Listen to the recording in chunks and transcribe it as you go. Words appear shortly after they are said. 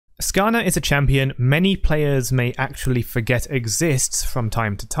Skarner is a champion many players may actually forget exists from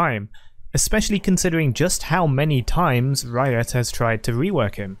time to time, especially considering just how many times Riot has tried to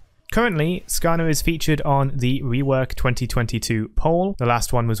rework him. Currently, Skarner is featured on the Rework 2022 poll. The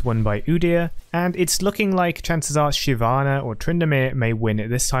last one was won by Udyr, and it's looking like chances are Shyvana or Tryndamere may win it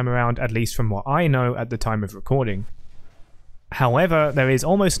this time around, at least from what I know at the time of recording. However, there is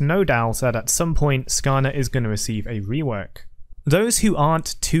almost no doubt that at some point Skarner is going to receive a rework. Those who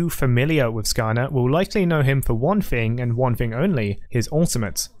aren't too familiar with Skarner will likely know him for one thing and one thing only, his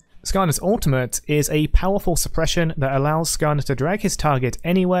ultimate. Skarner's ultimate is a powerful suppression that allows Skarner to drag his target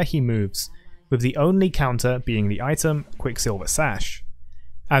anywhere he moves, with the only counter being the item Quicksilver Sash.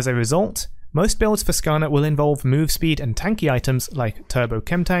 As a result, most builds for Skarner will involve move speed and tanky items like Turbo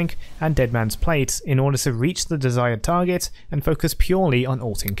Chemtank and Deadman's Plate in order to reach the desired target and focus purely on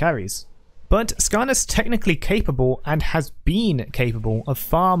ulting carries. But Skarner's technically capable and has been capable of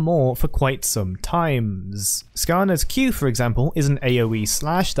far more for quite some times. Skarner's Q, for example, is an AoE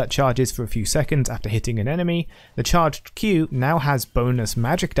slash that charges for a few seconds after hitting an enemy. The charged Q now has bonus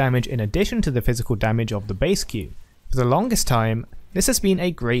magic damage in addition to the physical damage of the base Q. For the longest time, this has been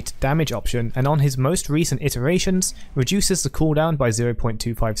a great damage option, and on his most recent iterations, reduces the cooldown by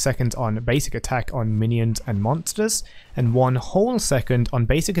 0.25 seconds on basic attack on minions and monsters, and 1 whole second on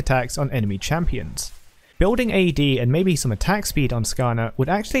basic attacks on enemy champions. Building AD and maybe some attack speed on Skarner would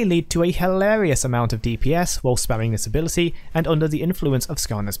actually lead to a hilarious amount of DPS while spamming this ability and under the influence of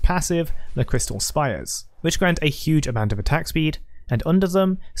Skarner's passive, the Crystal Spires, which grant a huge amount of attack speed, and under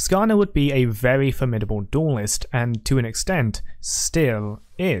them, Skarner would be a very formidable duelist, and to an extent, still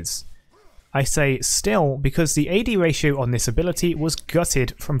is. I say still because the AD ratio on this ability was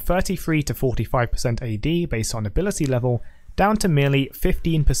gutted from 33 to 45% AD based on ability level, down to merely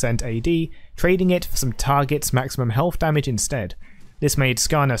 15% AD, trading it for some target's maximum health damage instead. This made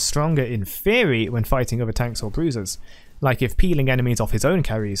Skarner stronger in theory when fighting other tanks or bruisers, like if peeling enemies off his own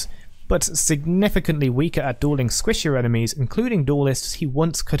carries, but significantly weaker at dueling squishier enemies, including duelists he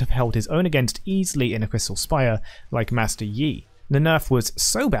once could have held his own against easily in a Crystal Spire, like Master Yi. The nerf was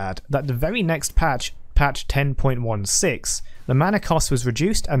so bad that the very next patch, patch 10.16, the mana cost was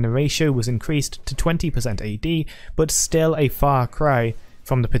reduced and the ratio was increased to 20% AD, but still a far cry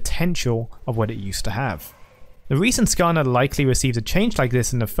from the potential of what it used to have. The reason Skarner likely received a change like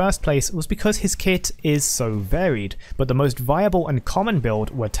this in the first place was because his kit is so varied, but the most viable and common build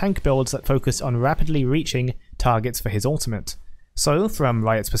were tank builds that focused on rapidly reaching targets for his ultimate. So, from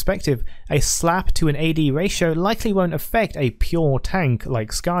Riot's perspective, a slap to an AD ratio likely won't affect a pure tank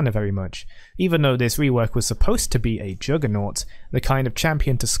like Skarner very much, even though this rework was supposed to be a Juggernaut, the kind of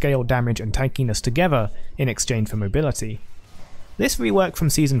champion to scale damage and tankiness together in exchange for mobility. This rework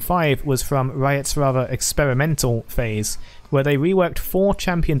from Season 5 was from Riot's rather experimental phase, where they reworked 4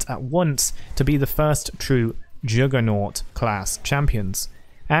 champions at once to be the first true Juggernaut class champions,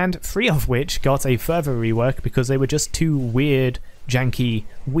 and 3 of which got a further rework because they were just too weird, janky,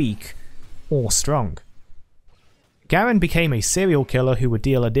 weak, or strong. Garen became a serial killer who would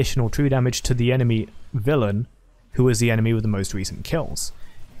deal additional true damage to the enemy Evelynn, who was the enemy with the most recent kills.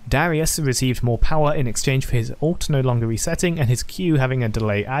 Darius received more power in exchange for his ult no longer resetting and his Q having a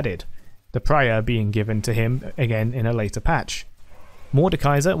delay added, the prior being given to him again in a later patch.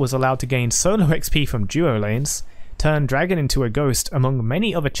 Mordekaiser was allowed to gain solo XP from duo lanes, turn Dragon into a ghost, among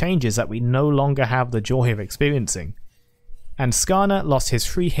many other changes that we no longer have the joy of experiencing. And Skarner lost his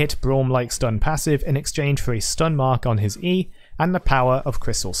free hit Braum-like stun passive in exchange for a stun mark on his E, and the power of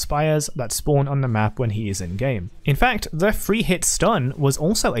Crystal Spires that spawn on the map when he is in game. In fact, the free hit stun was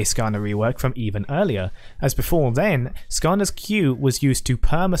also a Skarner rework from even earlier, as before then, Skarner's Q was used to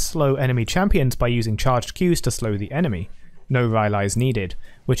perma-slow enemy champions by using charged Qs to slow the enemy. No Rylai's needed,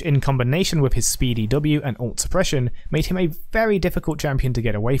 which in combination with his speedy W and ult suppression made him a very difficult champion to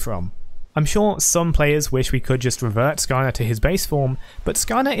get away from. I'm sure some players wish we could just revert Skarner to his base form, but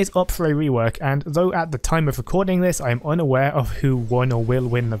Skarner is up for a rework, and though at the time of recording this I am unaware of who won or will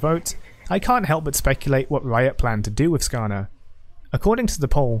win the vote, I can't help but speculate what Riot plan to do with Skarner. According to the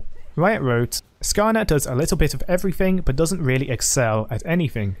poll, Riot wrote, "Skarner does a little bit of everything but doesn't really excel at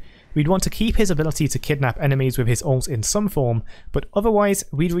anything. We'd want to keep his ability to kidnap enemies with his ult in some form, but otherwise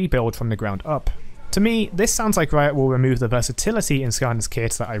we'd rebuild from the ground up." To me, this sounds like Riot will remove the versatility in Skarner's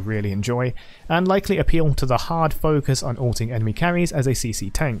kit that I really enjoy, and likely appeal to the hard focus on ulting enemy carries as a CC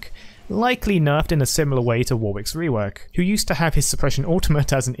tank, likely nerfed in a similar way to Warwick's rework, who used to have his suppression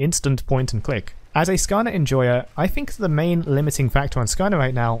ultimate as an instant point and click. As a Skarner enjoyer, I think the main limiting factor on Skarner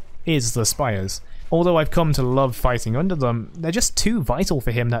right now is the Spires. Although I've come to love fighting under them, they're just too vital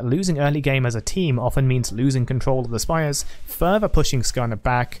for him that losing early game as a team often means losing control of the Spires, further pushing Skarner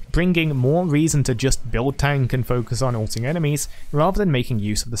back, bringing more reason to just build tank and focus on ulting enemies, rather than making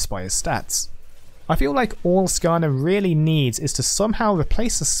use of the Spire's stats. I feel like all Skarner really needs is to somehow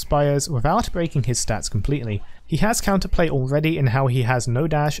replace the Spires without breaking his stats completely. He has counterplay already in how he has no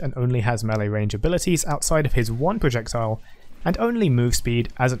dash and only has melee range abilities outside of his one projectile, and only move speed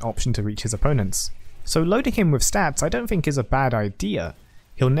as an option to reach his opponents. So loading him with stats I don't think is a bad idea.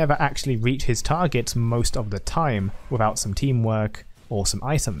 He'll never actually reach his targets most of the time without some teamwork or some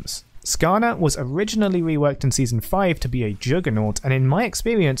items. Skarner was originally reworked in Season 5 to be a Juggernaut, and in my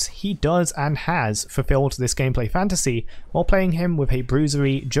experience he does and has fulfilled this gameplay fantasy while playing him with a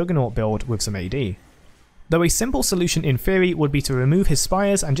bruisery Juggernaut build with some AD. Though a simple solution in theory would be to remove his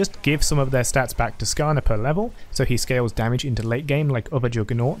Spires and just give some of their stats back to Skarner per level, so he scales damage into late game like other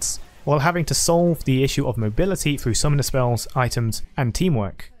Juggernauts, while having to solve the issue of mobility through summoner spells, items, and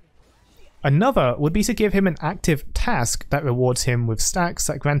teamwork. Another would be to give him an active task that rewards him with stacks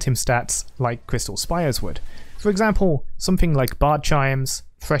that grant him stats like Crystal Spires would. For example, something like Bard Chimes,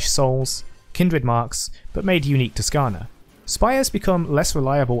 Fresh Souls, Kindred Marks, but made unique to Skarner. Spires become less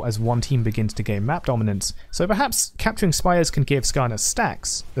reliable as one team begins to gain map dominance, so perhaps capturing Spires can give Skarner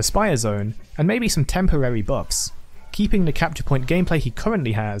stacks, the Spire Zone, and maybe some temporary buffs, keeping the capture point gameplay he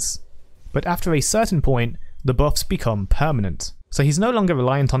currently has, but after a certain point, the buffs become permanent. So he's no longer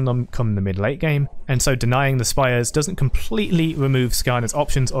reliant on them come the mid-late game, and so denying the Spires doesn't completely remove Skarner's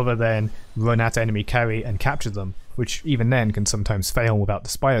options other than run at enemy carry and capture them, which even then can sometimes fail without the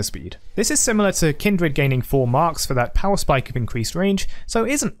Spire speed. This is similar to Kindred gaining 4 marks for that power spike of increased range, so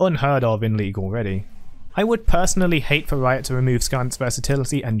it isn't unheard of in League already. I would personally hate for Riot to remove Skarner's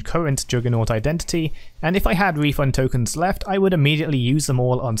versatility and current Juggernaut identity, and if I had refund tokens left, I would immediately use them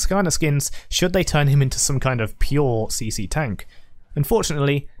all on Skarner skins should they turn him into some kind of pure CC tank.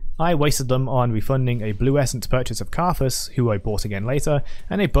 Unfortunately, I wasted them on refunding a Blue Essence purchase of Karthus, who I bought again later,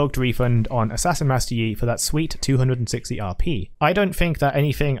 and a bugged refund on Assassin Master Yi for that sweet 260 RP. I don't think that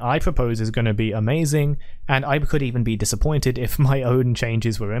anything I propose is going to be amazing, and I could even be disappointed if my own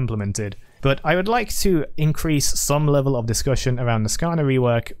changes were implemented. But I would like to increase some level of discussion around the Skarner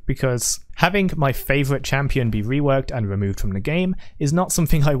rework, because having my favourite champion be reworked and removed from the game is not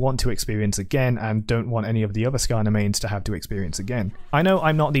something I want to experience again, and don't want any of the other Skarner mains to have to experience again. I know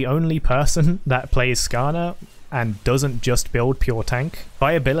I'm not the only person that plays Skarner and doesn't just build pure tank.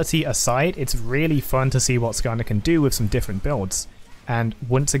 Viability aside, it's really fun to see what Skarner can do with some different builds. And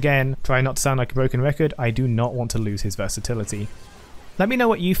once again, try not to sound like a broken record, I do not want to lose his versatility. Let me know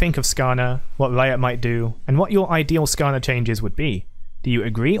what you think of Skarner, what Riot might do, and what your ideal Skarner changes would be. Do you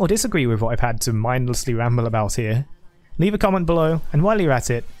agree or disagree with what I've had to mindlessly ramble about here? Leave a comment below, and while you're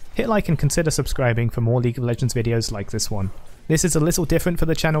at it, hit like and consider subscribing for more League of Legends videos like this one. This is a little different for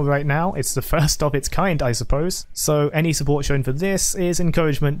the channel right now, it's the first of its kind I suppose, so any support shown for this is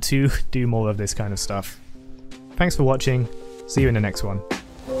encouragement to do more of this kind of stuff. Thanks for watching, see you in the next one.